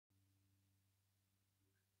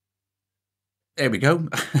There we go.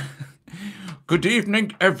 Good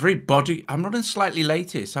evening, everybody. I'm running slightly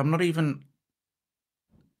late here, so I'm not even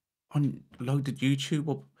on loaded YouTube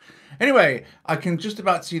up. Anyway, I can just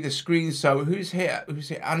about see the screen. So who's here? Who's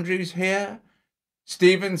here? Andrew's here.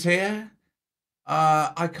 Stephen's here.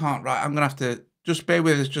 I can't write. I'm gonna have to just bear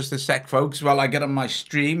with us just a sec, folks, while I get on my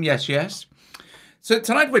stream. Yes, yes. So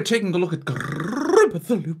tonight we're taking a look at Group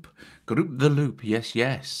the Loop. Group the Loop. Yes,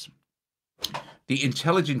 yes. The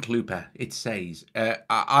intelligent looper, it says.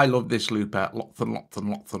 I love this looper, lots and lots and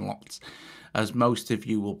lots and lots, as most of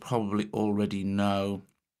you will probably already know.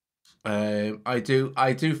 I do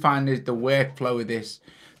find the workflow of this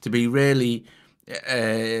to be really,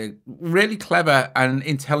 really clever and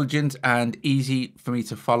intelligent and easy for me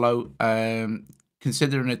to follow.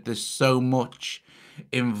 Considering that there's so much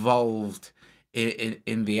involved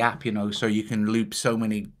in the app, you know, so you can loop so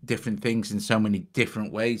many different things in so many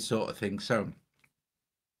different ways, sort of thing. So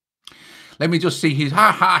let me just see who's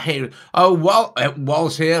here. Oh,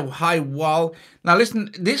 Wall's here. Hi, Wall. Now,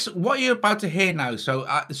 listen, what you're about to hear now. So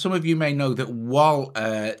some of you may know that Wall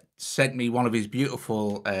sent me one of his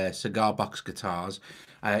beautiful cigar box guitars.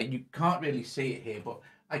 You can't really see it here, but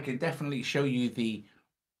I can definitely show you the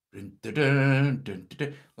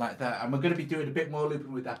like that. And we're going to be doing a bit more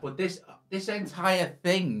looping with that. But this entire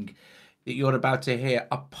thing that you're about to hear,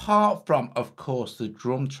 apart from, of course, the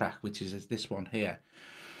drum track, which is this one here.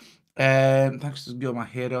 Thanks to Go My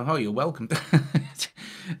Hero. Oh, you're welcome.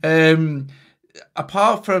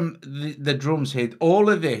 Apart from the drums here, all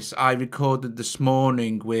of this I recorded this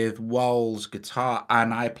morning with Wall's guitar,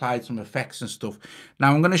 and I applied some effects and stuff.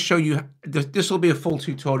 Now I'm going to show you. This will be a full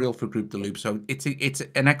tutorial for Group the Loop. So it's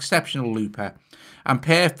an exceptional looper, and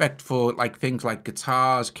perfect for like things like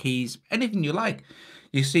guitars, keys, anything you like.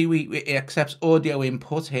 You see, it accepts audio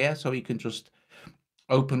input here, so you can just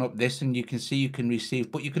open up this and you can see you can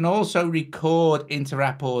receive, but you can also record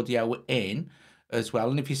inter-app audio in as well.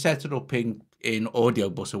 And if you set it up in Audio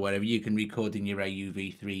Bus or whatever, you can record in your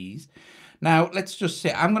AUV3s. Now let's just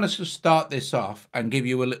say I'm going to just start this off and give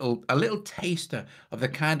you a little taster of the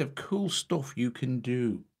kind of cool stuff you can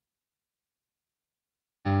do.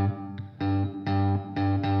 And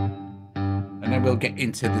then we'll get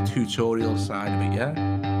into the tutorial side of it,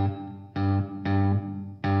 yeah?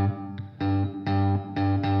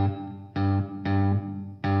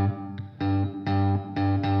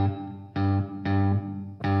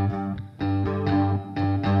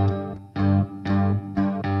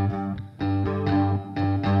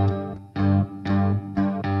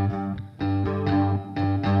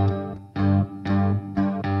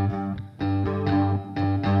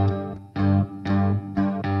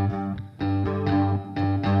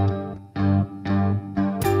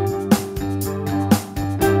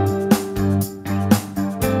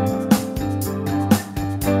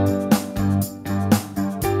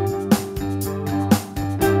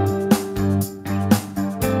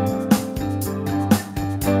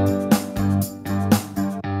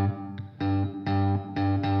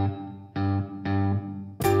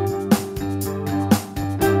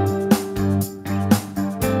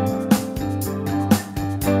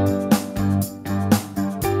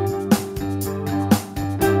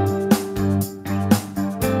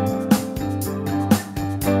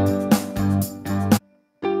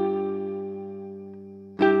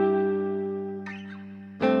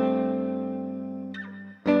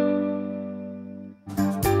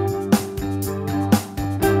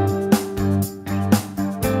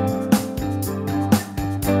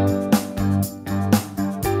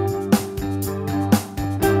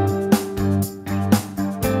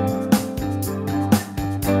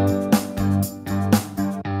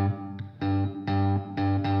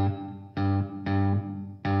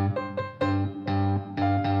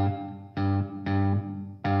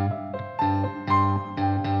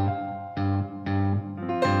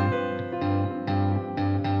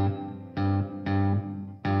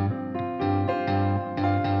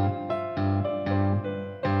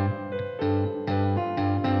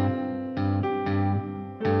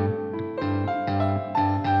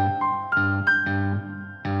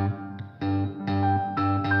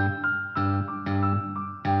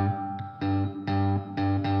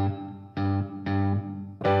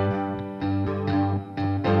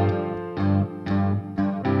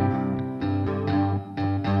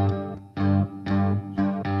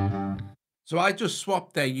 So I just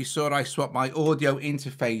swapped there. You saw I swapped my audio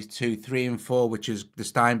interface to 3 and 4, which is the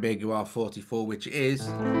Steinberg UR44, which is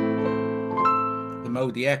the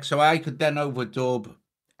Modi X. So I could then overdub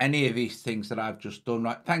any of these things that I've just done.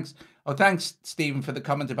 Right. Thanks. Oh, thanks, Stephen, for the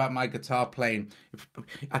comment about my guitar playing.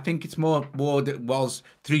 I think it's more that it was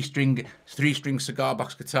three-string cigar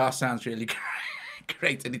box guitar sounds really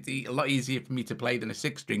great, and it's a lot easier for me to play than a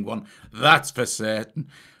 6-string one. That's for certain.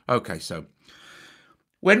 Okay, so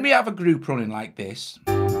when we have a group running like this,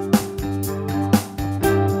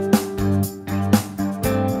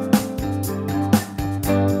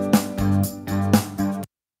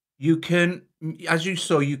 you can, as you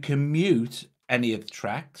saw, you can mute any of the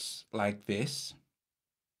tracks like this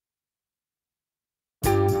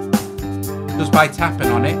just by tapping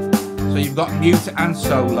on it. So you've got mute and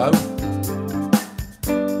solo.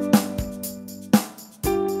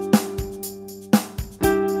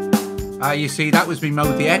 You see, that was me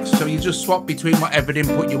mode the X, so you just swap between whatever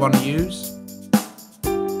input you want to use.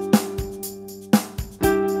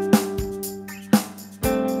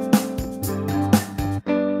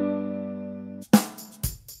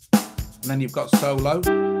 And then you've got solo.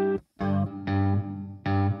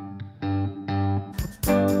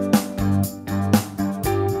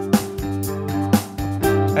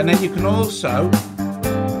 And then you can also,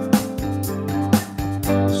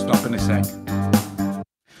 stop in a sec,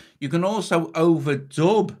 you can also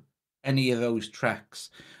overdub any of those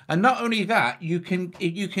tracks. And not only that, you can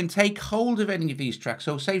take hold of any of these tracks.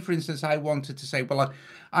 So say, for instance, I wanted to say, well,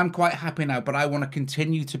 I'm quite happy now, but I want to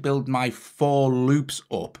continue to build my 4 loops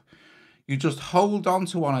up. You just hold on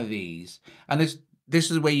to one of these, and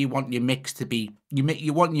this is where you want your mix to be.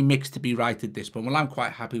 You want your mix to be right at this point. Well, I'm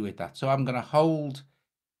quite happy with that. So I'm going to hold.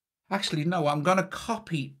 Actually, no, I'm going to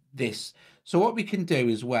copy this. So what we can do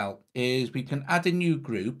as well is we can add a new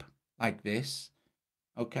group like this.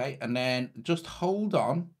 Okay, and then just hold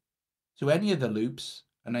on to any of the loops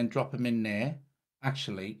and then drop them in there.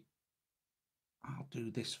 Actually, I'll do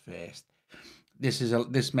this first.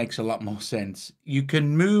 This makes a lot more sense. You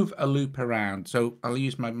can move a loop around. So I'll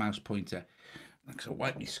use my mouse pointer. I'll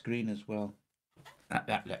wipe my screen as well.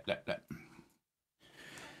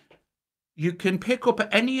 You can pick up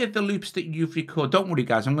any of the loops that you've recorded. Don't worry,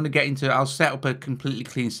 guys. I'm going to get into. I'll set up a completely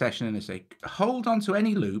clean session in a sec. Hold on to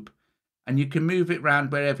any loop, and you can move it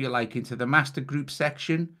around wherever you like, into the master group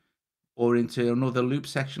section, or into another loop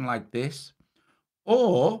section like this,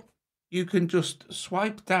 or you can just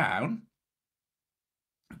swipe down.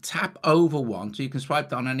 Tap over one, so you can swipe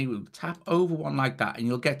down any loop, tap over one like that, and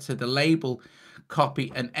you'll get to the label, copy,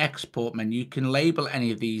 and export menu. You can label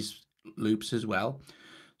any of these loops as well.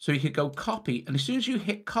 So you could go copy, and as soon as you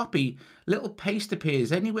hit copy, little paste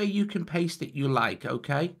appears anywhere you can paste it you like.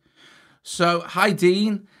 Okay, so hi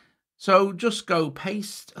Dean, so just go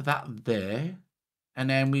paste that there, and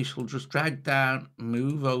then we shall just drag down,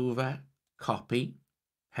 move over, copy,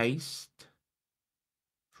 paste,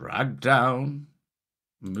 drag down,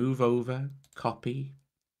 move over, copy,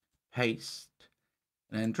 paste,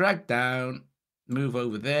 and then drag down, move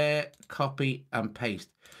over there, copy, and paste.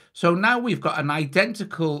 So now we've got an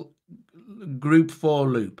identical group 4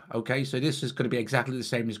 loop. Okay, so this is going to be exactly the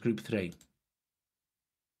same as group 3.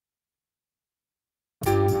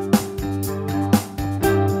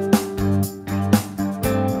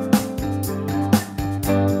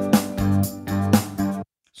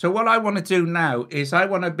 So what I want to do now is I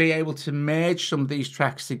want to be able to merge some of these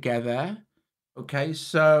tracks together. Okay,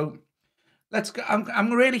 so let's go.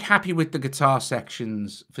 I'm really happy with the guitar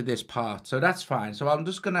sections for this part, so that's fine. So I'm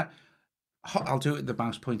just gonna, I'll do it with the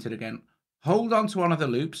mouse pointer again. Hold on to one of the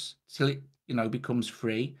loops till it, becomes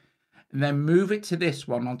free, and then move it to this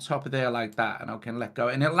one on top of there like that, and I can let go.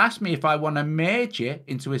 And it'll ask me if I want to merge it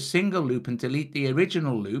into a single loop and delete the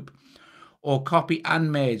original loop, or copy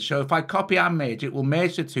and merge. So if I copy and merge, it will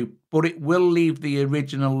merge the two, but it will leave the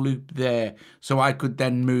original loop there, so I could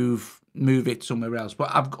then move it somewhere else. But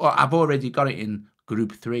I've already got it in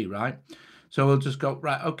group 3, right? So we'll just go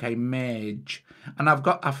right. Okay, merge, and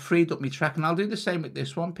I've freed up my track, and I'll do the same with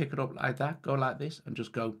this one. Pick it up like that, go like this, and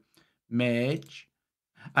just go merge,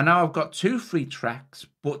 and now I've got 2 free tracks,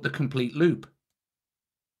 but the complete loop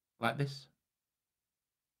like this.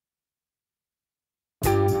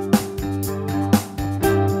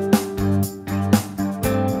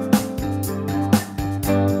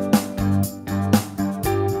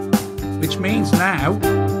 Which means now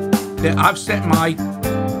that I've set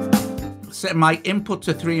my input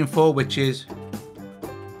to 3 and 4, which is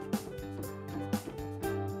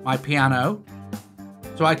my piano,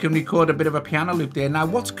 so I can record a bit of a piano loop there. Now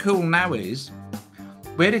what's cool now is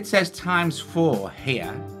where it says ×4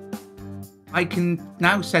 here, I can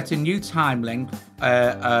now set a new time length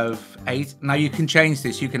of 8. Now you can change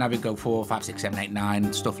this. You can have it go 4, 5, 6, 7, 8, 9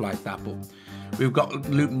 and stuff like that, but we've got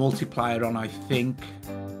loop multiplier on, I think.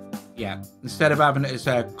 Yeah, instead of having it as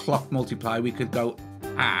a clock multiplier, we could go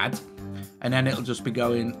add, and then it'll just be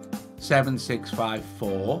going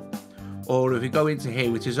 7654. Or if you go into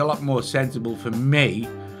here, which is a lot more sensible for me,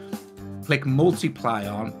 click multiply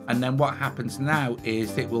on, and then what happens now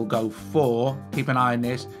is it will go 4, keep an eye on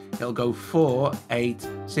this, it'll go 4, 8,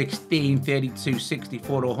 16, 32,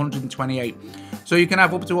 64, 128. So you can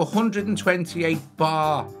have up to 128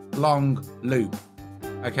 bar long loop,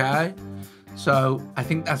 okay? So I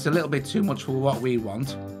think that's a little bit too much for what we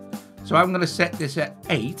want. So I'm going to set this at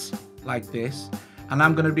 8, like this, and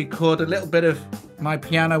I'm going to record a little bit of my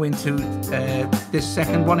piano into this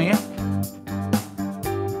second one here.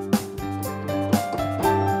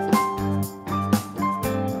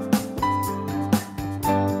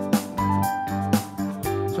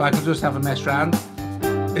 So I can just have a mess around.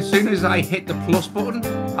 As soon as I hit the plus button,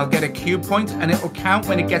 I'll get a cue point and it'll count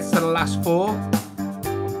when it gets to the last 4.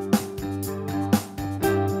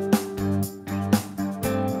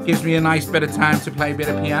 Gives me a nice bit of time to play a bit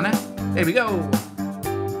of piano. There we go.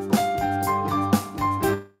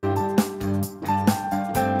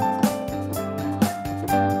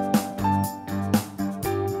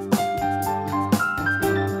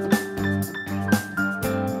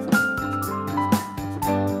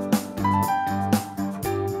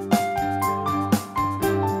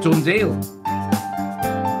 Done deal.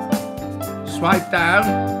 Swipe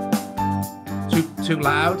down. Too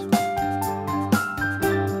loud.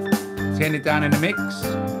 Turn it down in the mix.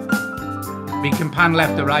 We can pan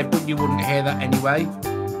left or right, but you wouldn't hear that anyway.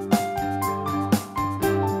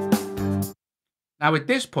 Now at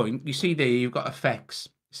this point, you see there you've got effects.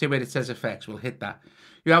 See where it says effects? We'll hit that.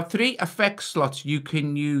 You have 3 effect slots you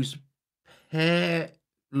can use per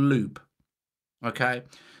loop. Okay.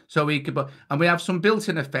 So we could, and we have some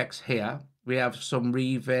built-in effects here. We have some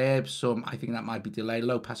reverb, some, I think that might be delay,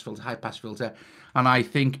 low pass filter, high pass filter, and I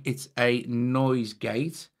think it's a noise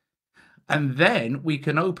gate. And then we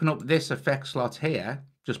can open up this effect slot here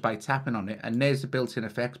just by tapping on it, and there's the built-in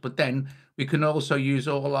effects. But then we can also use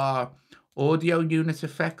all our audio unit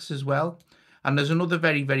effects as well. And there's another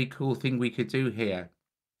very, very cool thing we could do here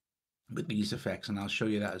with these effects, and I'll show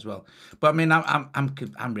you that as well. But I mean,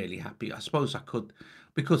 I'm really happy. I suppose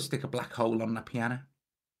we could stick a black hole on the piano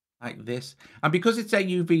like this, and because it's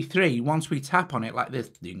AUV3, once we tap on it like this,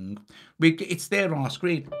 ding, it's there on our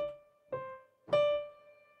screen,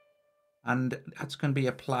 and that's going to be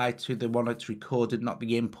applied to the one that's recorded, not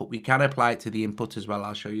the input. We can apply it to the input as well.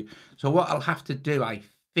 I'll show you. So what I'll have to do, I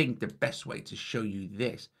think the best way to show you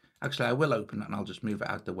this, actually I will open it and I'll just move it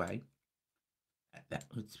out the way. Let's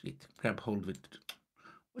grab hold of it.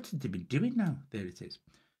 What's it been doing now? There it is.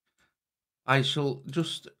 I shall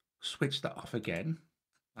just switch that off again,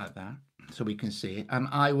 like that, so we can see it. And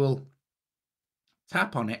I will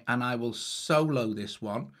tap on it and I will solo this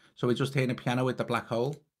one. So we're just hearing a piano with the black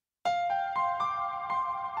hole.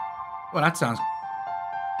 Well, that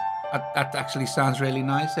actually sounds really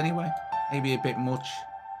nice anyway. Maybe a bit much.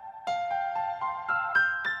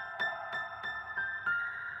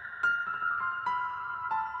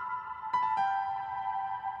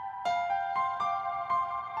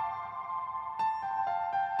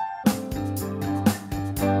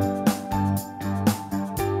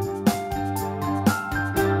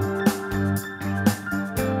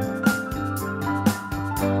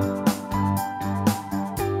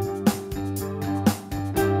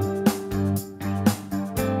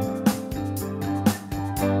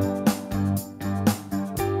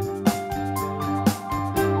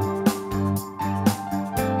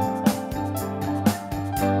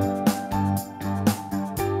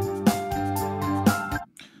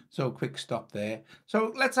 So quick stop there.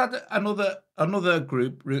 So let's add another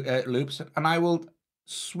group loops, and I will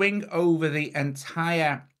swing over the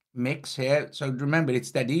entire mix here. So remember,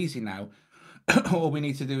 it's dead easy now. All we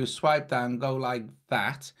need to do is swipe down, go like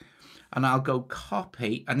that, and I'll go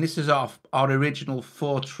copy. And this is off our original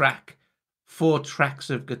 4 tracks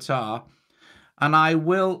of guitar, and I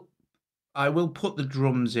will put the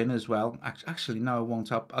drums in as well. Actually, no, I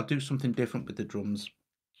won't. I'll do something different with the drums.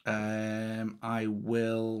 I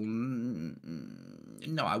will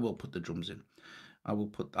put the drums in.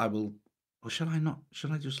 Or shall I not?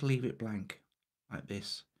 Shall I just leave it blank like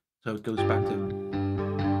this? So it goes back to,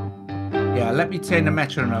 yeah, let me turn the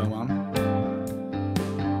metronome on.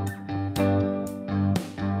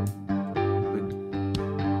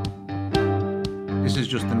 This is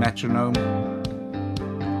just the metronome.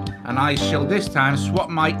 And I shall this time swap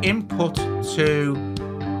my input to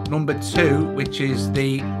number 2, which is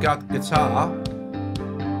the guitar.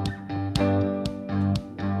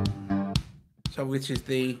 So which is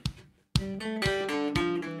the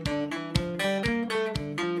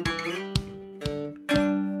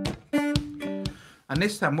And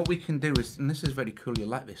this time what we can do is, and this is very cool, you'll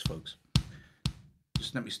like this, folks.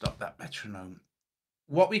 Just let me stop that metronome.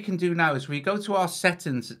 What we can do now is we go to our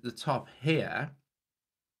settings at the top here.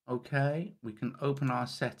 Okay, we can open our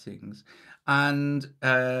settings and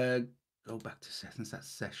go back to settings, that's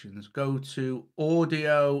sessions. Go to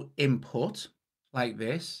audio input like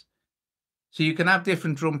this. So you can have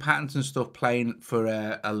different drum patterns and stuff playing for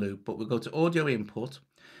a loop, but we'll go to audio input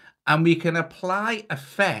and we can apply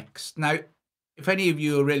effects. Now, if any of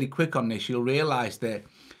you are really quick on this, you'll realize that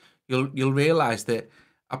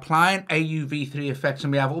applying AUV3 effects,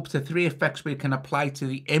 and we have up to 3 effects we can apply to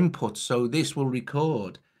the input, so this will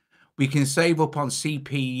record. We can save up on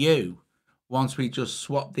CPU once we just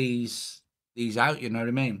swap these out, you know what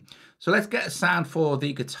I mean? So let's get a sound for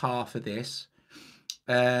the guitar for this.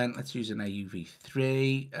 Let's use an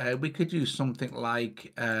AUV3. We could use something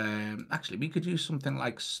like, actually, we could use something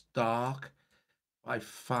like Stark. I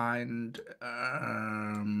find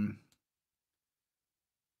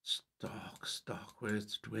Stark,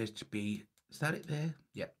 where's to be? Is that it there?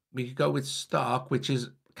 Yeah, we could go with Stark, which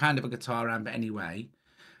is kind of a guitar amp anyway.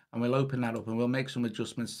 And we'll open that up and we'll make some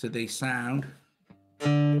adjustments to the sound.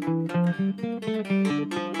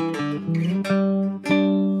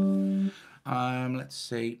 Let's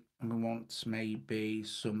see. And we want maybe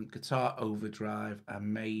some guitar overdrive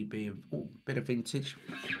and maybe a bit of vintage.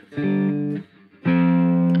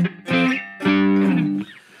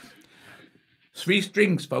 3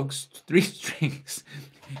 strings, folks. 3 strings.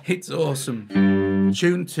 It's awesome.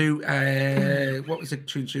 Tune to what was it?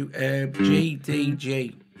 Tune to G D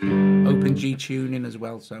G. Open G tuning as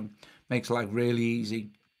well, so makes life really easy.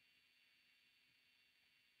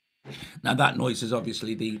 Now that noise is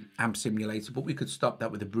obviously the amp simulator, but we could stop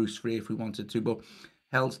that with a Bruce 3 if we wanted to. But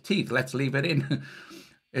hell's teeth, let's leave it in.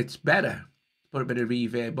 It's better. Put a bit of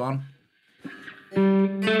reverb on.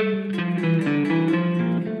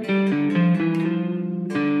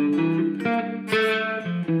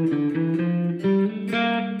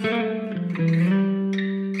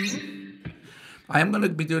 I am going to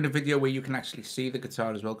be doing a video where you can actually see the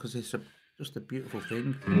guitar as well, because it's just a beautiful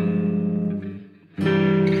thing.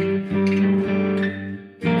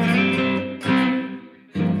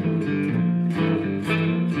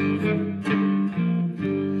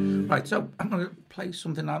 Right, so I'm going to play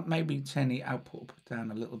something out, maybe turn the output up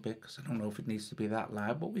down a little bit, because I don't know if it needs to be that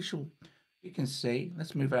loud, but we can see.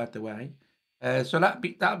 Let's move it out the way. So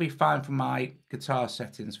that'll be fine for my guitar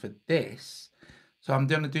settings for this. So I'm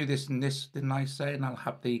going to do this in this, didn't I say? And I'll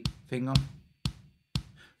have the thing on.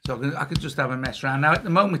 So I could just have a mess around. Now, at the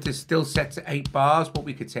moment, it's still set to 8 bars, but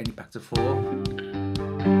we could turn it back to 4.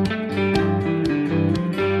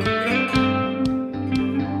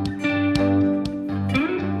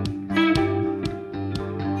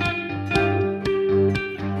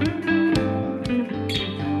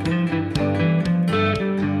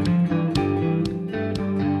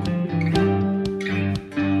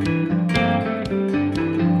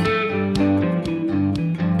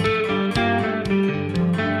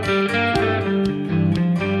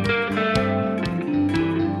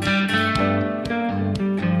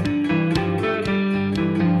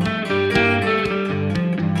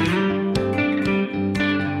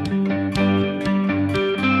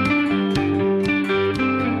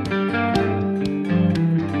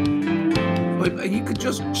 You could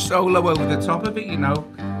just solo over the top of it, you know.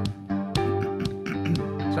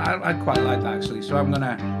 So I quite like that, actually. So I'm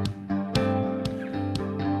gonna.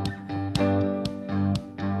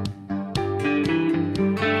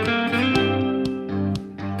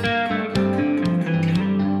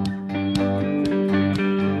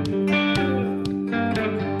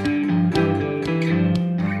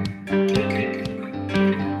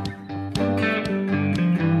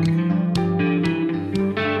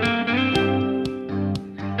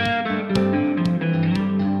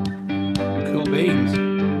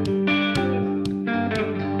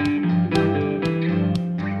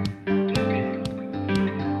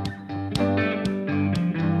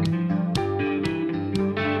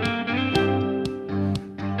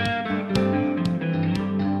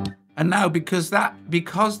 And now, because that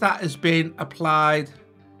has been applied,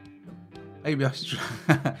 maybe I should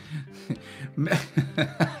try.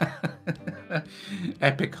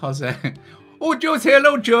 Epic Jose. Oh, Joe's here.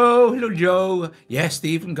 Hello, Joe. Hello, Joe. Yes,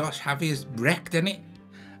 Stephen. Gosh, Javi's wrecked, isn't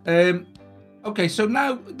it? Okay, so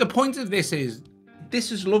now the point of this is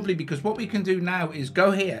lovely, because what we can do now is go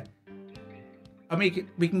here. I mean,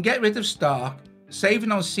 we can get rid of Stark,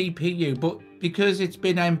 saving on CPU, but because it's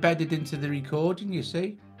been embedded into the recording, you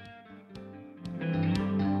see.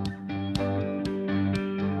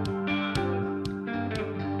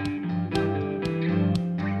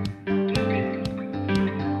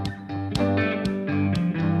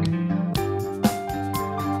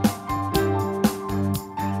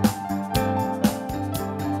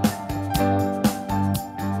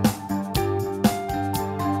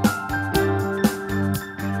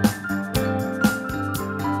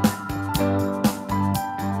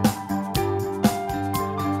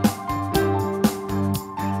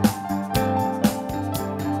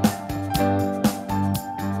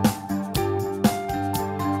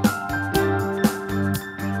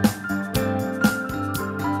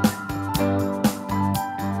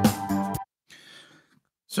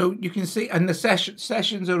 So you can see, and the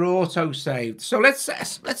sessions are auto saved. So let's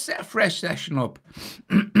set a fresh session up.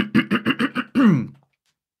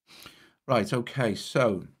 Right. Okay.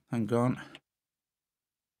 So hang on.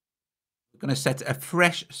 We're going to set a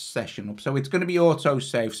fresh session up. So it's going to be auto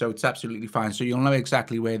save. So it's absolutely fine. So you'll know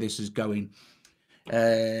exactly where this is going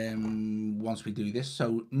once we do this.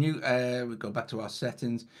 So new, we go back to our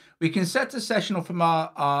settings. We can set the session up from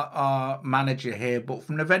our manager here, but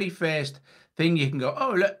from the very first thing you can go,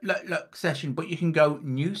 oh, look, session, but you can go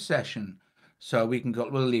new session. So we can go,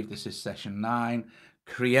 we'll leave this as session 9,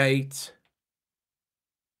 create,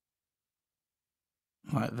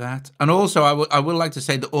 like that. And also I would like to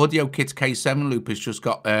say the Audio Kits K7 loop has just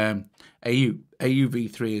got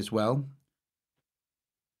AUV3 as well.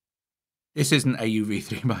 This isn't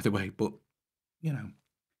AUV3, by the way, but you know.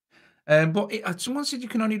 But someone said you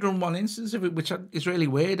can only run one instance of it, which is really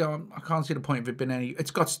weird. I can't see the point of it being any.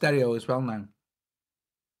 It's got stereo as well now.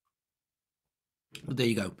 But there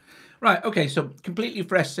you go. Right. Okay. So completely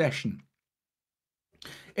fresh session.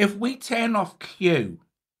 If we turn off Q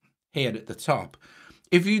here at the top,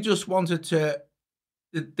 if you just wanted to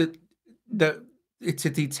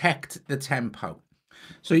detect the tempo,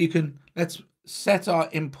 so you can, let's set our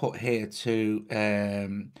input here to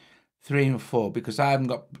 3 and 4 because I haven't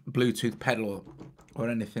got Bluetooth pedal or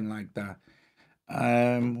anything like that.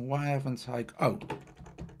 Why haven't I? Oh,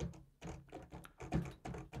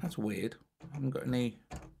 that's weird. I haven't got any.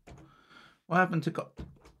 Why haven't I got?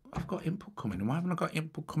 I've got input coming. Why haven't I got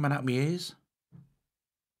input coming out my ears?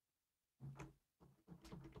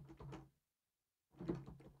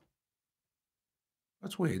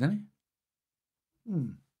 That's weird, isn't it?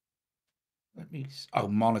 Let me. Oh,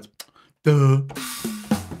 monitor. Duh.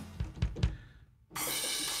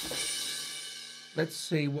 Let's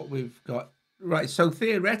see what we've got. Right. So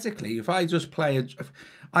theoretically, if I just play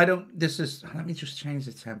I don't. This is. Let me just change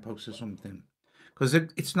the tempo to something, because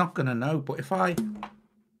it's not going to know. But if I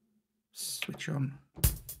switch on.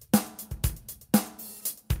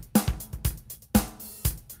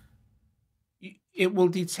 It will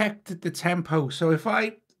detect the tempo. So if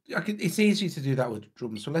it's easy to do that with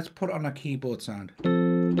drums. So let's put it on a keyboard sound.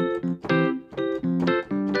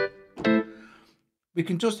 We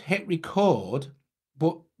can just hit record,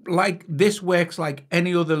 but like this works like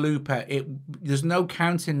any other looper. There's no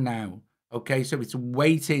counting now. Okay, so it's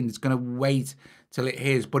waiting. It's going to wait till it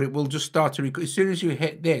hears, but it will just start to record as soon as you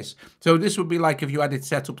hit this. So this would be like if you had it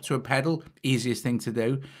set up to a pedal, easiest thing to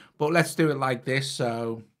do. But let's do it like this.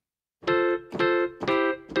 So.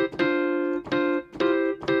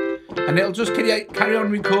 And it'll just carry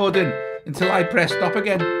on recording until I press stop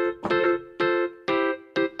again.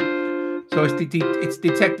 So it's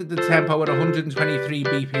detected the tempo at 123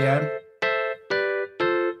 BPM.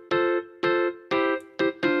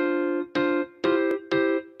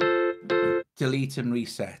 Delete and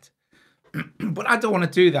reset. But I don't want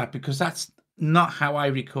to do that because that's not how I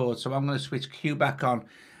record. So I'm going to switch Q back on.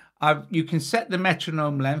 You can set the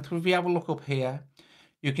metronome length. If you have a look up here,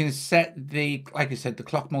 you can set like I said, the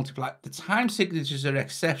clock multiplier. The time signatures are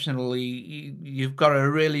exceptionally, you've got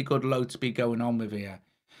a really good load to be going on with here.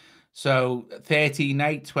 So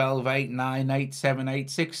 13/8, 12/8, 9/8, 7/8,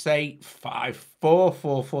 6/8, 5/4,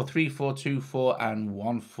 4/4, 3/4, 2/4, and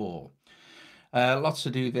 1/4. Lots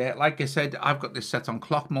to do there. Like I said, I've got this set on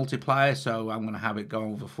clock multiplier, so I'm going to have it go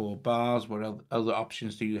over 4 bars. What other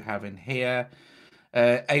options do you have in here?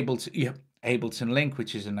 Ableton Link,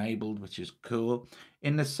 which is enabled, which is cool.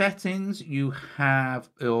 In the settings, you have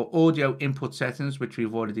your audio input settings, which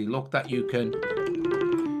we've already looked at. You can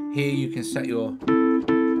set your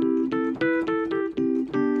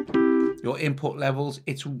input levels.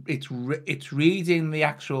 It's reading the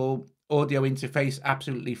actual audio interface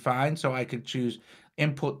absolutely fine. So I could choose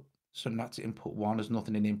input. So that's input 1. There's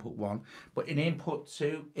nothing in input 1, but in input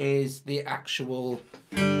 2 is the actual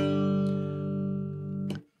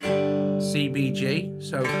CBG.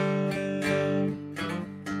 So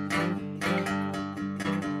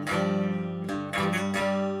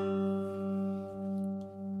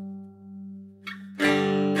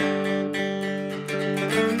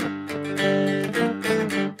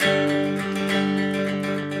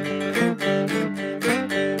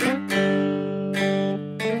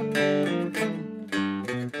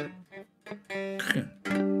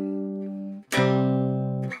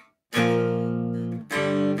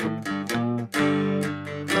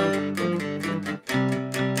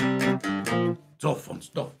fun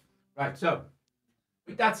stuff. Right, so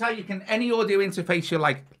that's how you can, any audio interface you're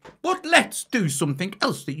like, but let's do something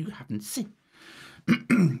else that you haven't seen.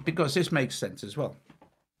 Because this makes sense as well.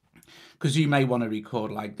 Because you may want to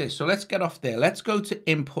record like this. So let's get off there. Let's go to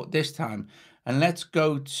input this time. And let's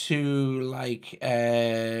go to like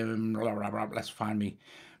let's find me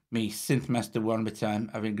Synthmaster one more time.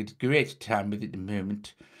 Having a great time with it at the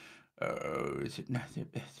moment. Is it nothing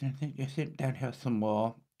better? I think I think down here some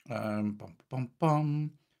more. Bum, bum, bum,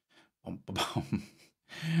 bum, bum, bum.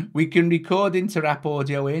 We can record inter-app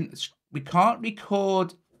audio in. We can't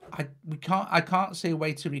record. I can't see a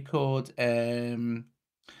way to record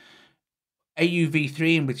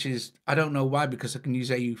AUV3 in, which is, I don't know why, because I can use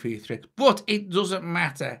AUV3, but it doesn't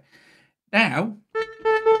matter. Now,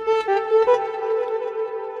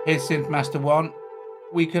 here's Synthmaster 1.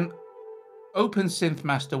 We can open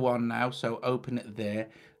Synthmaster 1 now, so open it there.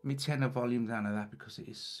 Let me turn the volume down of that because it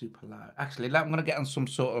is super loud. Actually, I'm going to get on some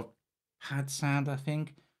sort of pad sound, I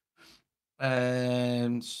think.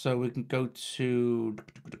 So we can go to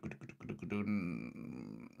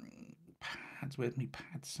pads with me,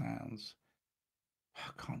 pad sounds. I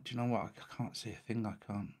can't, do you know what? I can't see a thing. I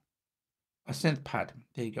can't. A synth pad.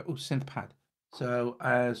 There you go. Oh, synth pad. So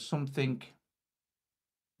something.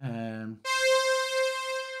 I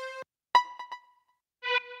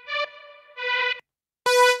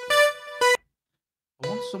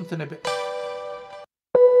want something a bit.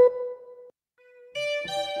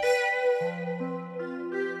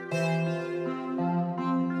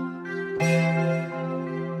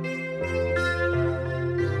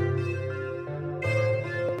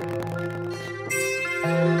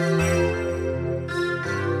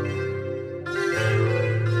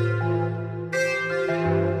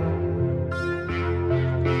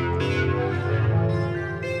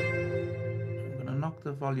 Knock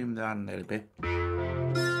the volume down a little bit.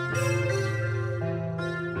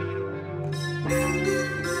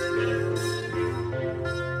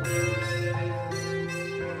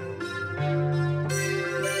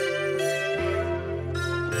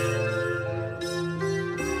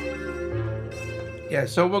 Yeah,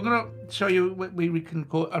 so we're gonna show you what we can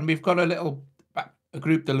call, and we've got a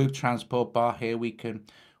group the loop transport bar here. We could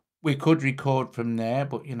record from there,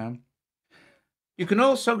 but you know. You can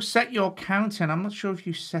also set your count in. I'm not sure if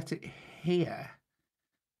you set it here.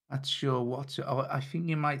 Not sure what. Oh, I think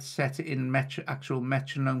you might set it in actual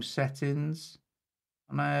metronome settings.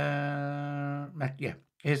 Yeah,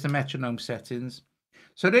 here's the metronome settings.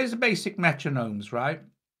 So there's the basic metronomes, right?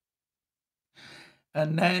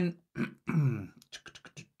 And then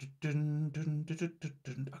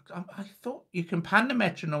I thought you can pan the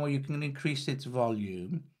metronome or you can increase its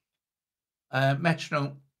volume.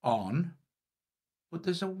 Metronome on. But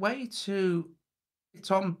there's a way to,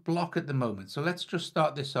 it's on block at the moment. So let's just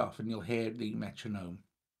start this off and you'll hear the metronome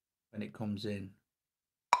when it comes in.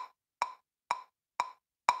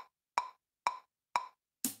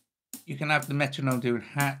 You can have the metronome doing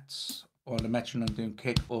hats or the metronome doing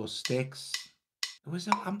kick or sticks.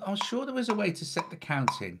 I'm sure there was a way to set the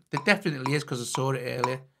count in. There definitely is because I saw it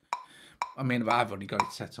earlier. I mean, I've only got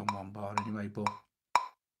it set on one bar anyway, but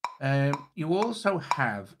you also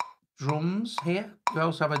have drums here. You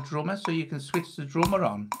also have a drummer, so you can switch the drummer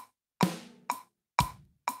on,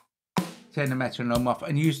 turn the metronome off,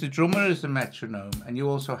 and use the drummer as the metronome. And you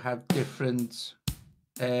also have different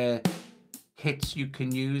kits you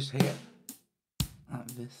can use here, like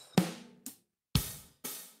this.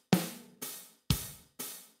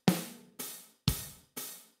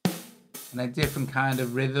 And then different kind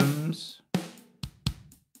of rhythms.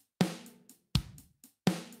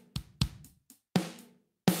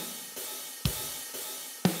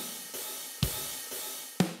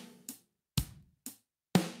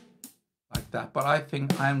 That, but I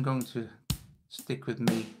think I'm going to stick with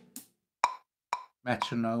me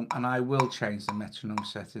metronome, and I will change the metronome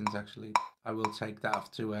settings. Actually, I will take that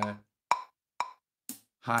off to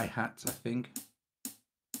hi-hats, I think.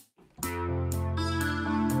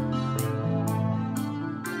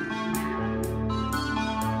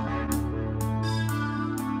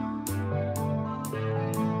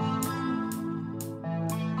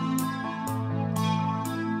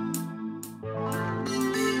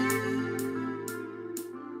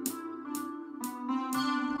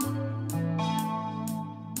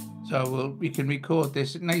 So we can record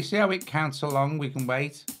this. Now you see how it counts along? We can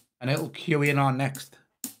wait and it'll cue in our next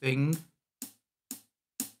thing.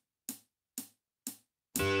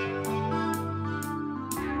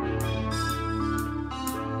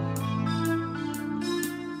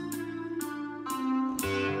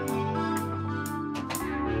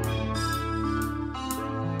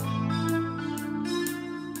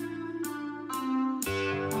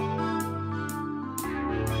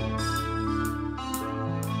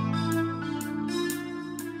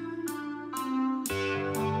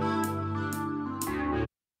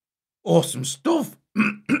 Awesome stuff.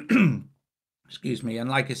 Excuse excuse me. And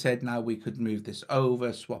like I said, now we could move this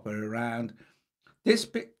over, swap it around. This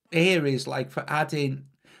bit here is like for adding,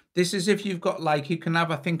 this is if you've got like, you can have,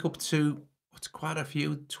 I think up to, what's quite a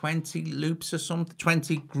few, 20 loops or something,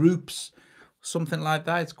 20 groups, something like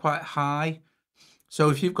that. It's quite high. So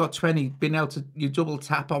if you've got 20, being able to, you double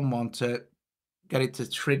tap on one to get it to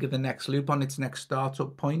trigger the next loop on its next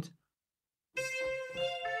startup point.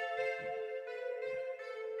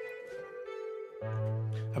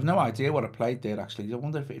 I've no idea what I played there actually. I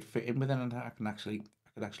wonder if it fit in with it and I could actually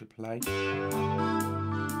play.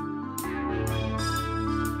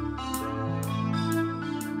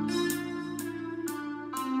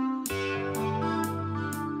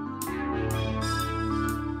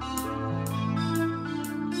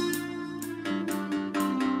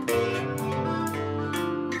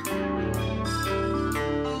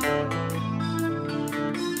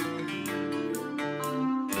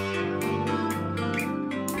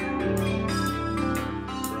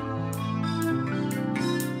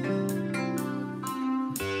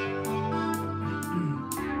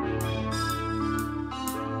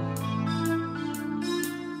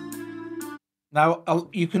 Now,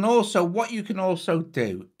 you can also, what you can also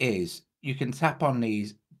do is you can tap on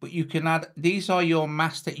these, but you can add, these are your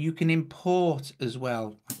master, you can import as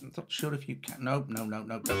well. I'm not sure if you can, no, no, no,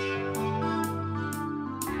 no, no.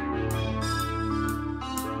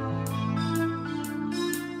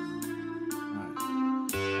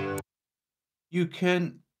 Right. You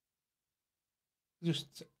can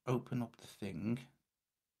just open up the thing.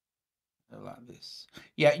 Like this.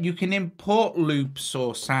 Yeah, you can import loops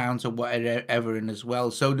or sounds or whatever in as well.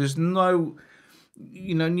 So there's no,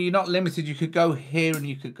 you know, you're not limited. You could go here and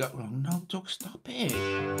you could go, oh no, Doug, stop it.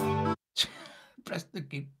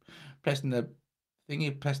 Keep pressing the thing,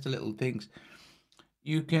 you press the little things.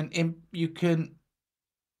 You can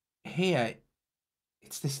here,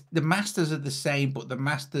 it's this, the masters are the same, but the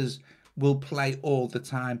masters will play all the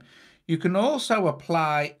time. You can also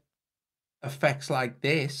apply effects like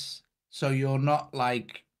this. So you're not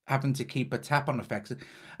like having to keep a tap on effects.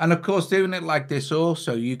 And of course, doing it like this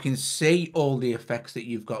also, you can see all the effects that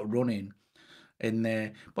you've got running in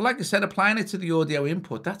there. But like I said, applying it to the audio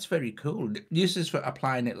input, that's very cool. This is for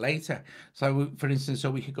applying it later. So for instance,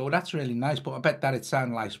 so we could go, that's really nice, but I bet that'd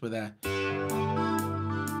sound nice with a,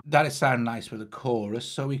 chorus.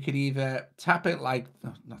 So we could either tap it like,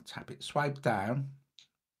 no, not tap it, swipe down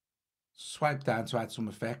to add some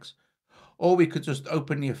effects. Or we could just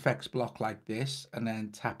open the effects block like this and then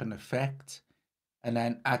tap an effect and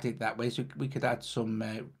then add it that way. So we could add some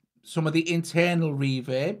of the internal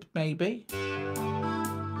reverb, maybe.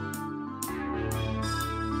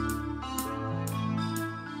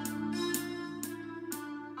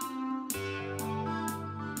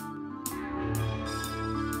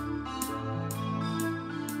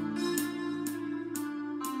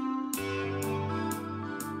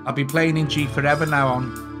 I'll be playing in G forever now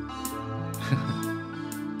on.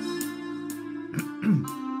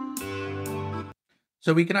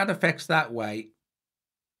 So we can add effects that way.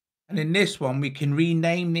 And in this one, we can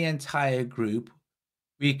rename the entire group.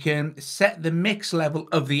 We can set the mix level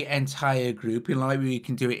of the entire group. You know, like we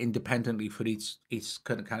can do it independently for each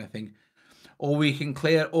kind of thing. Or we can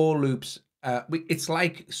clear all loops. It's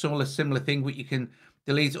like similar thing where you can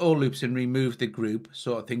delete all loops and remove the group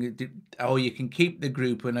sort of thing. Or you can keep the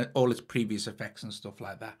group and all its previous effects and stuff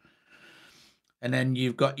like that. And then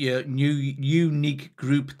you've got your new unique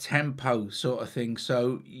group tempo sort of thing.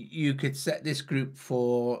 So you could set this group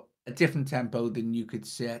for a different tempo than you could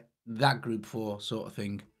set that group for sort of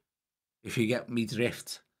thing. If you get me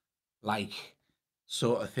drift, like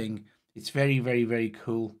sort of thing. It's very, very, very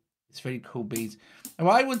cool. It's very cool beats. And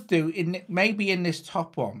what I would do maybe in this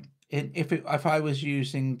top one, if I was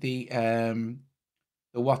using the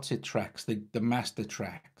what's it tracks, the master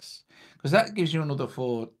tracks, because that gives you another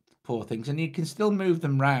four things, and you can still move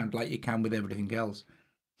them around like you can with everything else.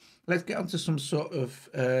 Let's get onto some sort of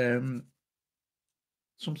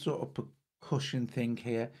percussion thing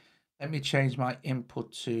here. Let me change my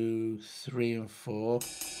input to 3 and 4.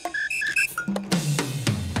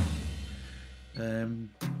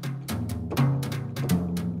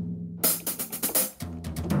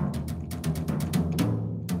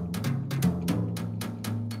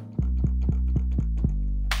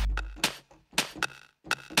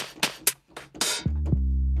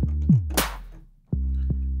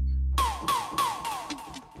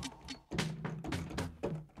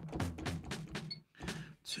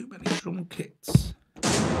 Too many drum kits.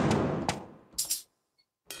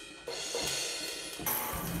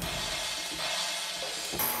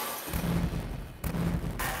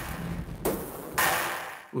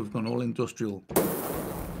 We've gone all industrial.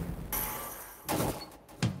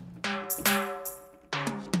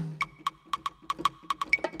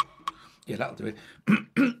 Yeah, that'll do it.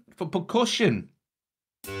 For percussion,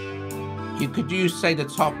 you could use, say, the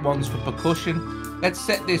top ones for percussion. Let's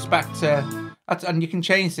set this back to, and you can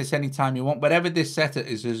change this anytime you want. Whatever this setter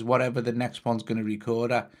is whatever the next one's going to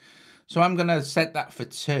record at. So I'm going to set that for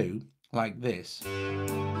 2, like this.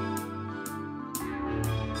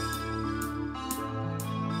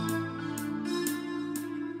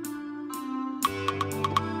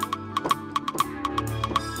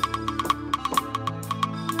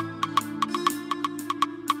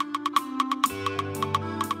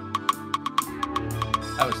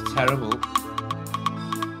 That was terrible.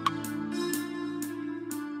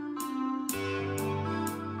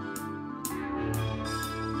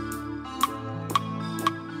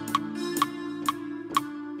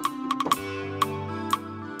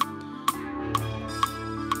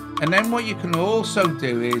 And then what you can also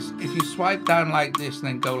do is, if you swipe down like this and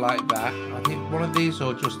then go like that, I think one of these,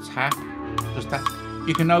 or just tap,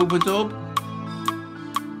 you can overdub.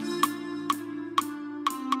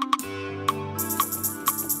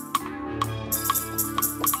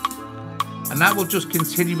 And that will just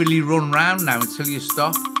continually run round now until you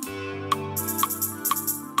stop.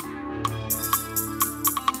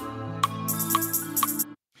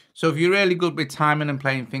 So if you're really good with timing and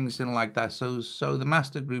playing things in like that, so the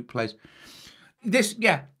master group plays this,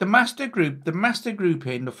 yeah, the master group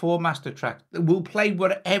in the 4 master tracks will play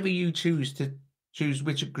whatever you choose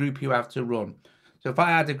which group you have to run. So if I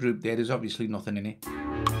had a group there's obviously nothing in it.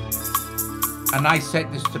 And I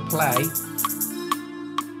set this to play.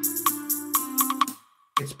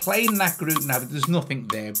 It's playing that group now, but there's nothing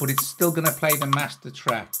there, but it's still going to play the master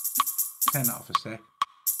track. Turn that off a sec.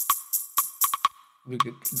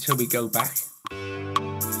 Until we go back.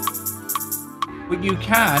 But you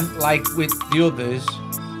can, like with the others,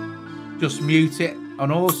 just mute it.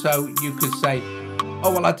 And also you could say,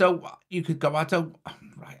 oh, well, you could go, right,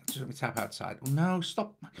 just let me tap outside. No,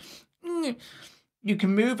 stop. You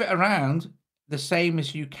can move it around the same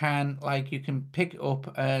as you can, like you can pick it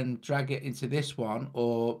up and drag it into this one,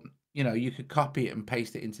 or, you know, you could copy it and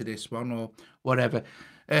paste it into this one or whatever.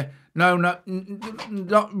 No,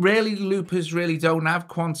 not really. Loopers really don't have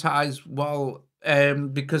quantize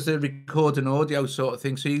because they're recording audio sort of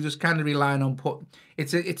thing. So you just kind of relying on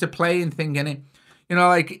it's a playing thing, innit? You know,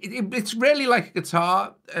 like it's really like a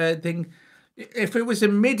guitar thing. If it was a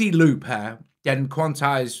MIDI looper, then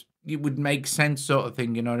quantize, it would make sense sort of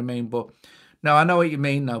thing. You know what I mean? But no, I know what you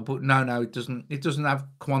mean. No, but no, it doesn't. It doesn't have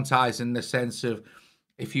quantize in the sense of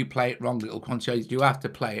if you play it wrong, it'll quantize. You have to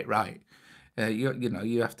play it right. You know,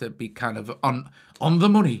 you have to be kind of on the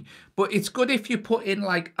money. But it's good if you put in,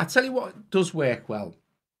 like, I tell you what does work well.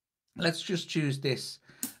 Let's just choose this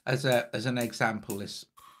as an example. We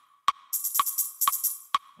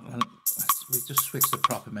just switch the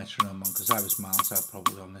proper metronome on because I was miles out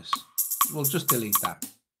probably on this. We'll just delete that.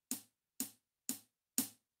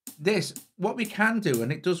 This, what we can do,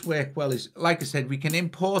 and it does work well, is, like I said, we can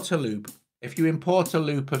import a loop. If you import a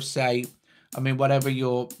loop of, say, I mean, whatever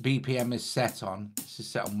your BPM is set on, this is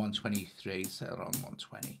set on 123, set it on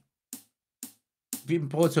 120. If you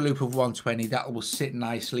import a loop of 120, that will sit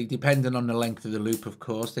nicely, depending on the length of the loop, of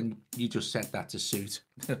course, then you just set that to suit.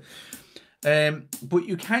 But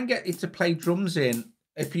you can get it to play drums in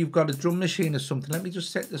if you've got a drum machine or something. Let me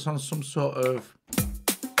just set this on some sort of,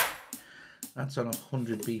 that's on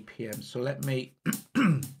 100 BPM. So let me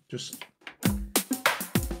just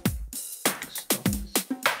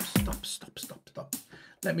stop.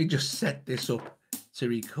 Let me just set this up to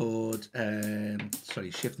record,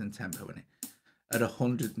 sorry, shift and tempo in it, at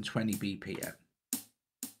 120 BPM.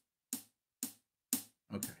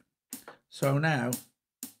 Okay. So now,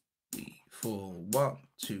 3, 4, 1,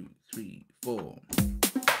 2, 3, 4.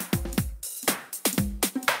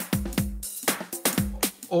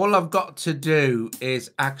 All I've got to do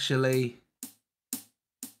is actually,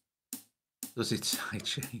 does it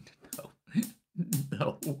sidechain?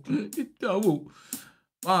 No, it don't.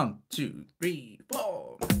 1, 2, 3,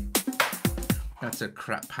 4. That's a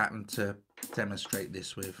crap pattern to demonstrate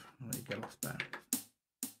this with. Let me get off that.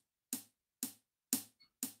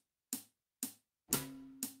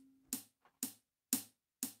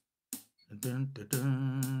 Dun, dun,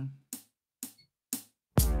 dun.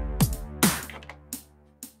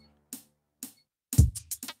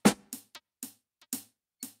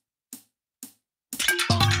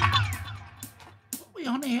 What are we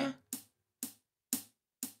on here?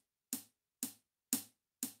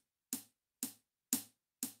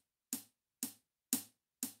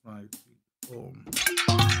 Right,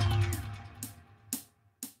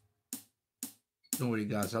 don't worry,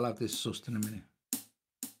 guys. I'll have this sussed in a minute.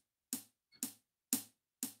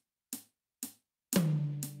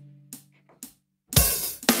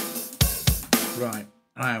 Right,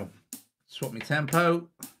 now swap my tempo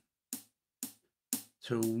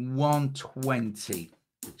to 120,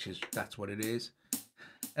 that's what it is.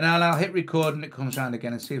 And I'll hit record and it comes round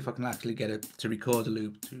again and see if I can actually get it to record a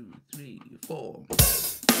loop. 2, 3, 4.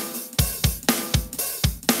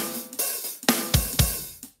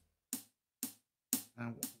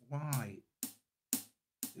 Now, why?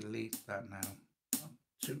 Delete that now. 1,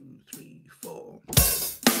 2, 3, 4.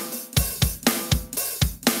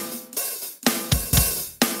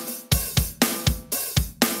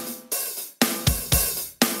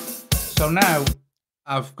 So now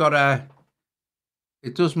I've got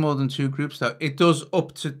it does more than 2 groups though. It does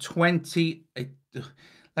up to 20.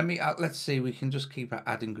 Let's see, we can just keep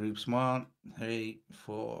adding groups. 1, 3,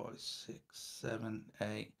 4, 6, 7,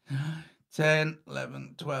 8, 10,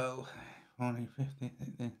 11, 12, 14, 15,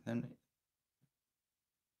 16, 17,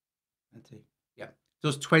 20. Yeah, it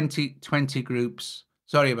does 20 groups.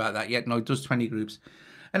 Sorry about that. Yeah, no, it does 20 groups.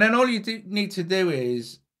 And then all you need to do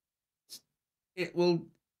is it will,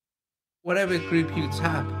 whatever group you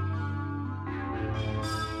tap,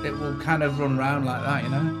 it will kind of run round like that, you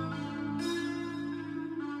know?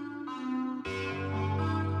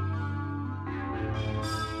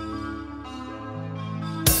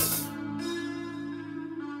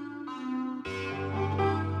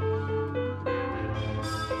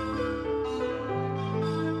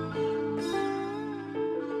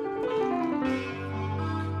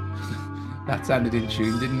 That sounded in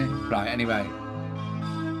tune, didn't it? Right, anyway.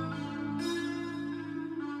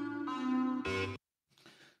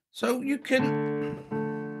 So you can...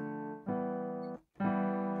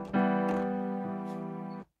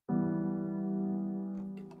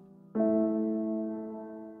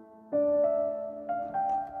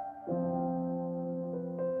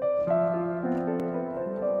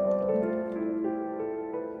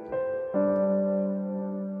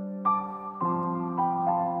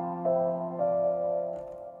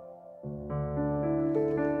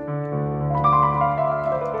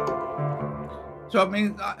 So, I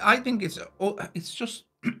mean, I think it's just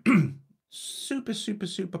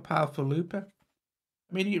super powerful looper.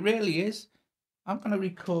 I mean, it really is. I'm going to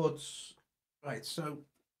record... Right, so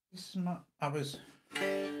this is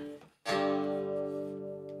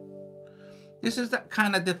this is that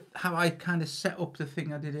kind of how I kind of set up the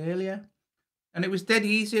thing I did earlier. And it was dead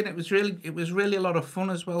easy and it was really a lot of fun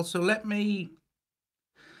as well. So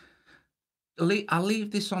I'll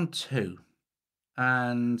leave this on 2.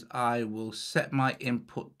 And I will set my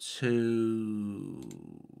input to,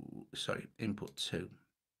 input 2.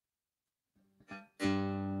 Look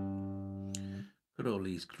at all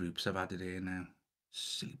these groups I've added here now.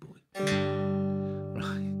 Silly boy.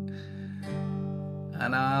 Right.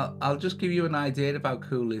 And I'll just give you an idea of how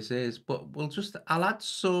cool this is, but I'll add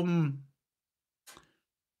some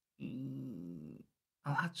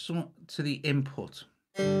to the input.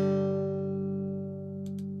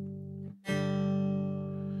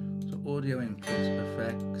 Audio input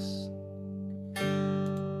effects.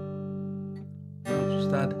 I'll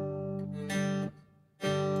just add.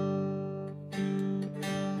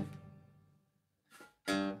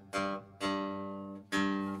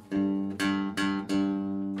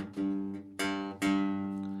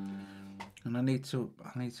 And I need to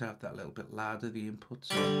have that a little bit louder, the input.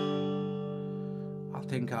 So I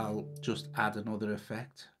think I'll just add another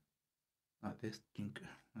effect like this,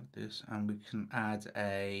 and we can add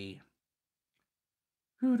a.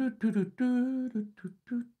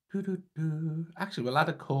 Actually, we'll add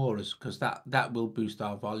a chorus because that will boost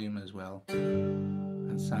our volume as well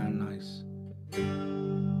and sound nice.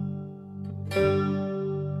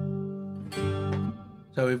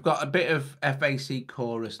 So we've got a bit of FAC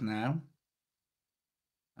chorus now,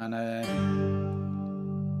 and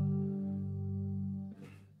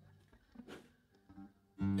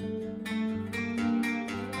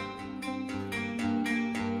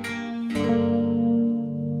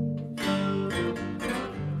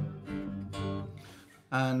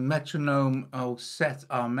metronome. I'll set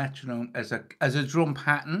our metronome as a drum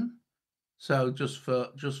pattern. So just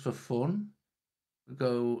for fun, we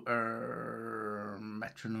go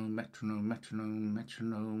metronome.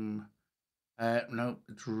 No,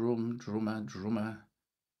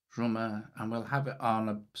 drummer, and we'll have it on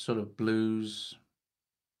a sort of bluesy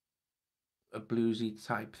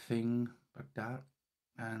type thing like that,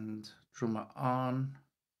 and drummer on.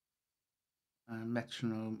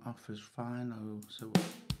 Metronome off is fine. Oh, so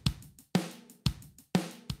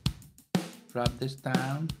grab this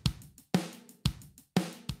down.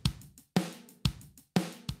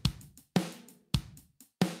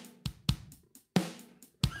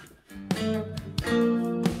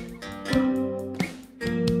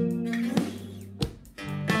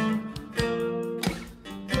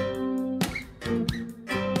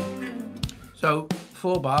 So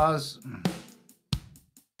 4 bars.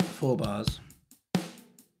 4 bars.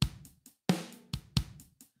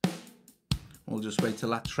 We'll just wait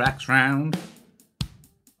till that track's round.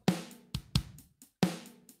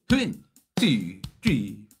 1, 2,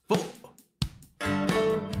 3, 4.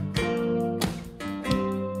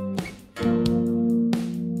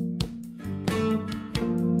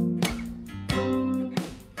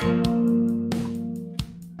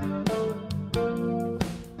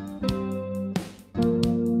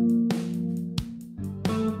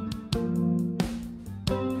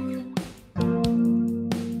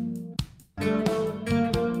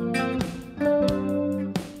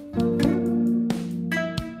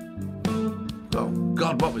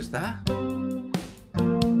 God, what was that?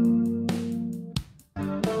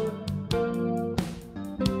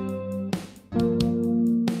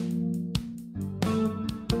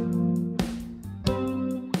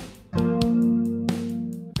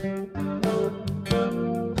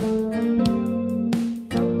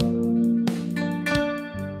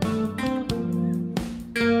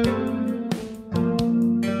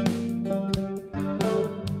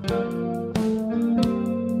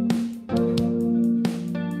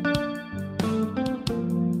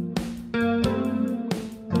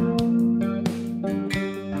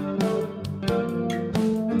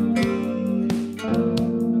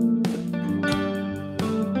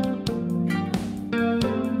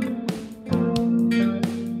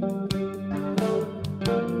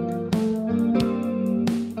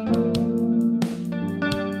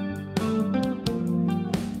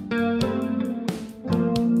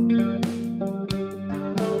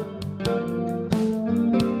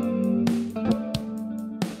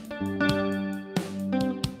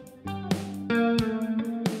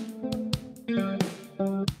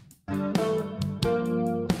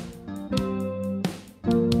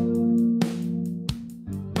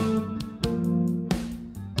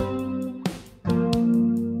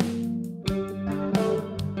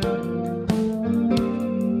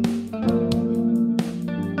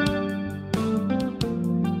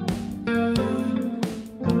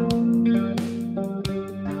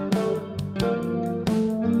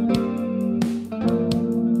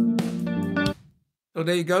 So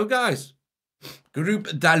there you go, guys.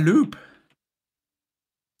 Group Da Loop.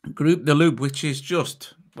 Group The Loop, which is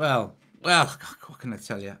just, well, what can I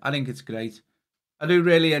tell you? I think it's great. I do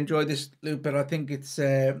really enjoy this loop, but I think it's,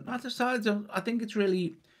 I think it's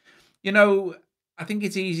really, you know, I think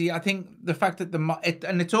it's easy. I think the fact that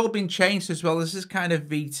and it's all been changed as well. This is kind of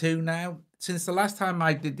V2 now. Since the last time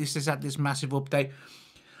I did this, has had this massive update.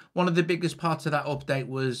 One of the biggest parts of that update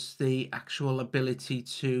was the actual ability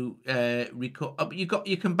to record.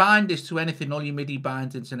 You can bind this to anything, all your MIDI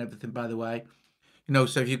bindings and everything. By the way,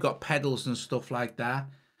 so if you've got pedals and stuff like that,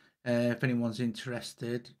 if anyone's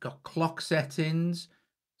interested, got clock settings.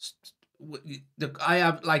 I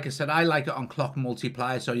have, like I said, I like it on clock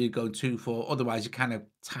multiplier, so you go 2/4. Otherwise, you're kind of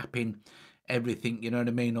tapping everything. You know what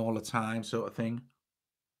I mean, all the time, sort of thing.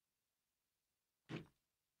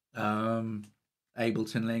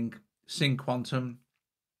 Ableton Link, sync quantum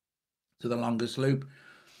to the longest loop.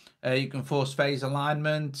 You can force phase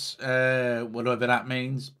alignment, whatever that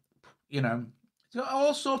means.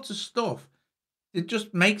 All sorts of stuff. It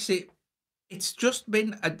just makes it. It's just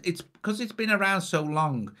been. It's because it's been around so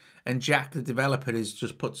long, and Jack, the developer, has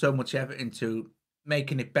just put so much effort into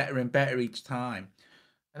making it better and better each time.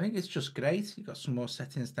 I think it's just great. You've got some more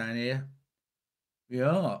settings down here.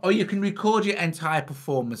 Yeah. Oh, you can record your entire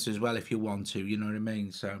performance as well if you want to. You know what I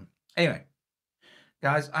mean? So, anyway,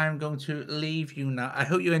 guys, I'm going to leave you now. I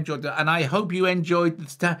hope you enjoyed that, and I hope you enjoyed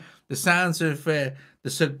the sounds of the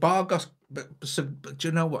cigar box. Do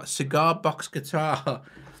you know what? Cigar box guitar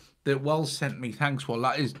that Wall sent me. Thanks, Wall.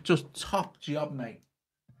 That is just top job, mate.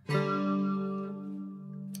 I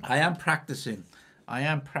am practicing.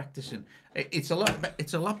 It's a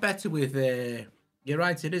lot better with. You're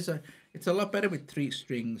right. It is It's a lot better with 3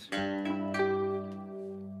 strings.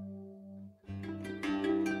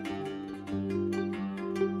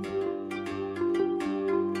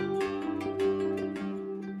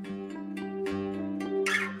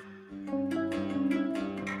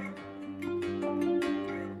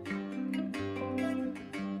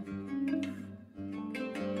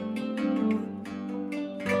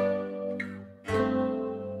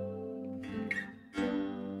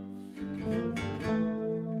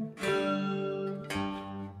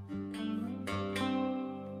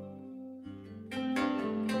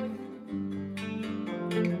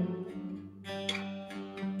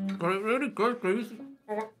 Really good.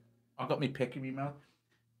 I've got me pick in my mouth.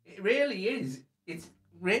 It really is. It's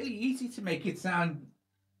really easy to make it sound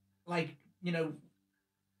like,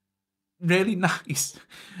 really nice.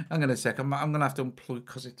 Hang on a sec. I'm gonna have to unplug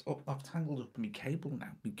because it's up. I've tangled up my cable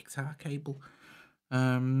now. My guitar cable.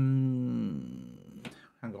 Hang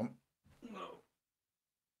on.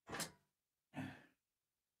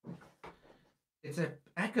 It's a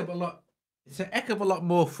heck of a lot. It's a heck of a lot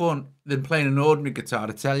more fun than playing an ordinary guitar,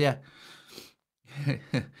 I tell you.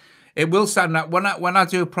 It will sound that when I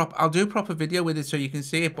do I'll do a proper video with it so you can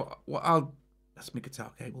see it. But that's my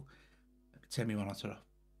guitar cable. Let me turn me monitor off.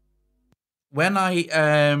 When I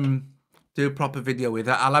do a proper video with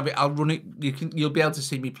it, I'll run it. You'll be able to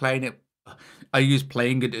see me playing it. I use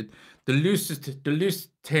playing it the loosest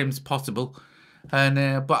terms possible.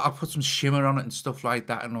 And but I'll put some shimmer on it and stuff like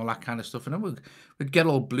that and all that kind of stuff. And then we'll get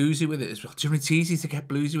all bluesy with it as well. It's easy to get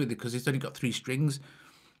bluesy with it because it's only got 3 strings.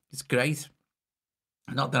 It's great.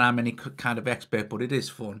 Not that I'm any kind of expert, but it is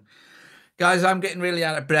fun. Guys, I'm getting really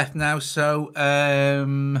out of breath now. So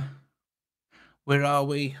where are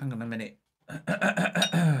we? Hang on a minute.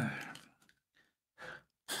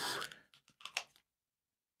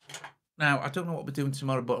 Now, I don't know what we're doing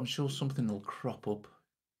tomorrow, but I'm sure something will crop up.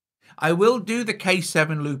 I will do the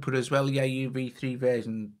K7 looper as well, yeah, UV3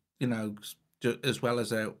 version, you know, as well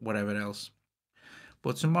as whatever else.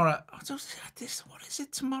 But tomorrow, what is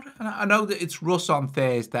it tomorrow? I know that it's Russ on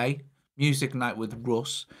Thursday, music night with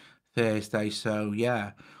Russ Thursday. So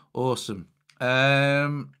yeah, awesome.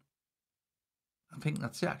 I think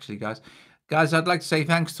that's it, actually, guys. Guys, I'd like to say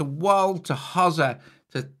thanks to Wall, to Hozza,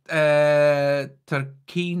 to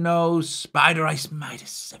Kino, Spider Ice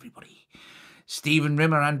Midas, everybody. Stephen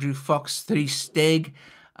Rimmer, Andrew Fox, 3 Stig,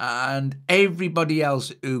 and everybody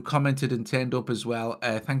else who commented and turned up as well.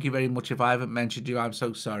 Thank you very much. If I haven't mentioned you, I'm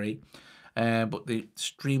so sorry. But the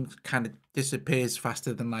stream kind of disappears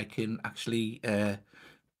faster than I can actually,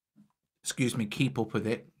 keep up with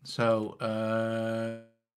it. So,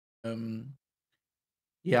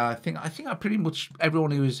 yeah, I think I pretty much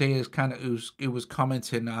everyone who was here is kind of who was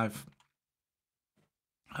commenting. I've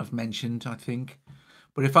mentioned, I think.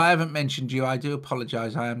 But if I haven't mentioned you, I do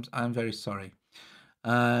apologize. I'm very sorry.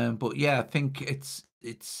 But yeah, I think it's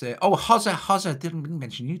oh, Hozza didn't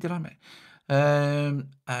mention you, did I, mate?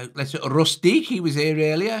 Let's Rustic, he was here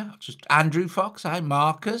earlier. Just Andrew Fox, hi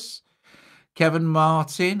Marcus, Kevin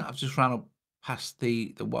Martin. I've just ran up past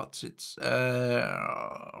the what's it's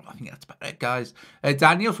I think that's about it, guys.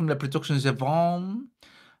 Daniel from Les Productions Zvon.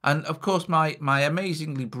 And of course my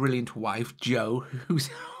amazingly brilliant wife, Jo, who's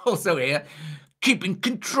also here. Keeping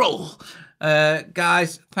control.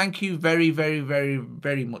 Guys, thank you very, very, very,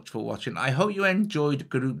 very much for watching. I hope you enjoyed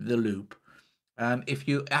Group the Loop. If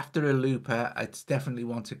you after a looper, it's definitely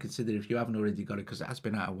one to consider if you haven't already got it, because it has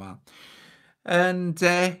been out a while. And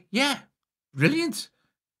yeah, brilliant.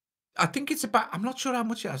 I think it's about, I'm not sure how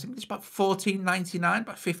much it is. I think it's about $14.99,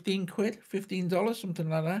 about 15 quid, $15, something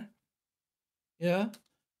like that. Yeah.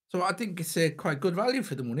 So I think it's quite good value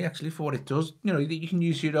for the money, actually, for what it does. You know, you can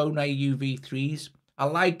use your own AUV3s. I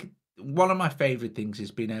like, one of my favorite things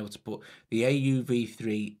is being able to put the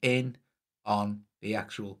AUV3 in on the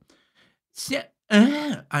actual.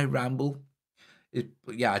 I ramble.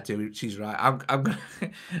 Yeah, I do. She's right.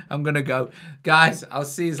 I'm gonna go, guys. I'll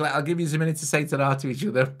see you later. I'll give you a minute to say ta-ra to each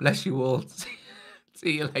other. Bless you all.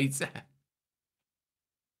 See you later.